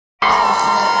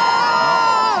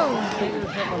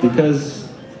because,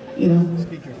 you know,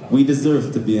 we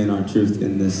deserve to be in our truth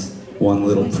in this one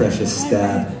little precious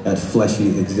stab at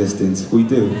fleshy existence. We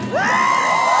do.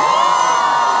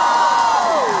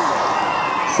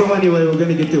 So anyway, we're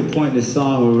gonna get to a point in this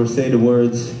song where we'll say the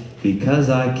words, "Because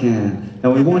I Can."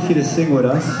 And we want you to sing with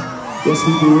us. Yes,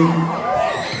 we do.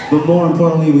 But more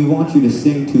importantly, we want you to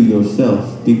sing to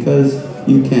yourself, because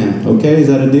you can. Okay, is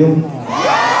that a deal?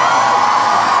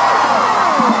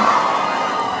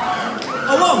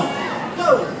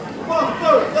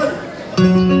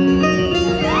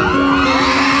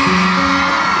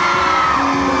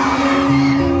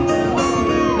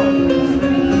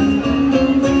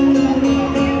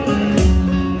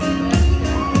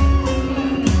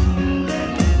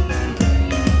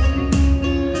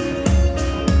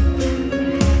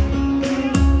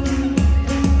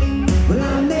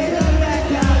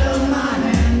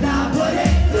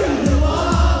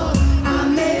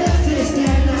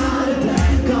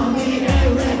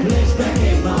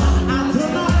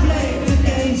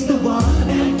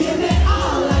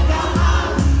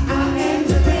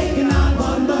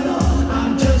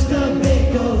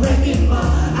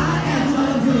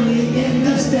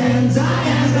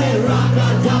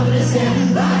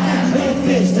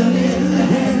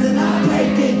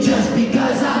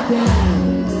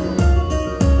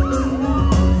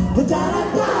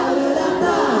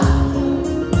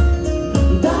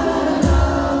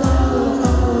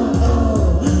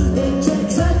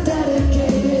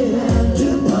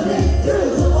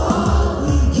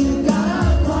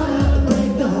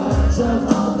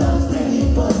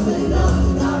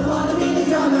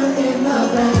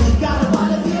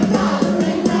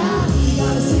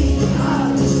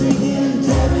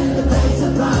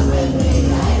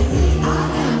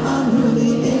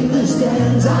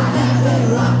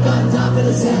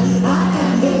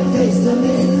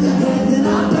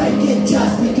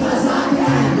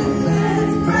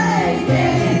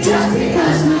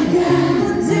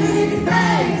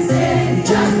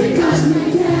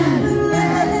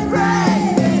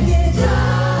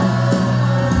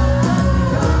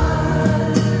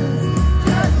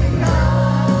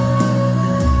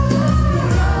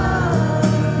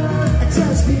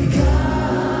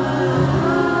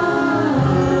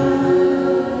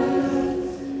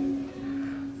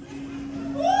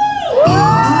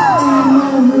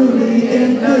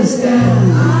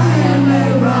 Stand.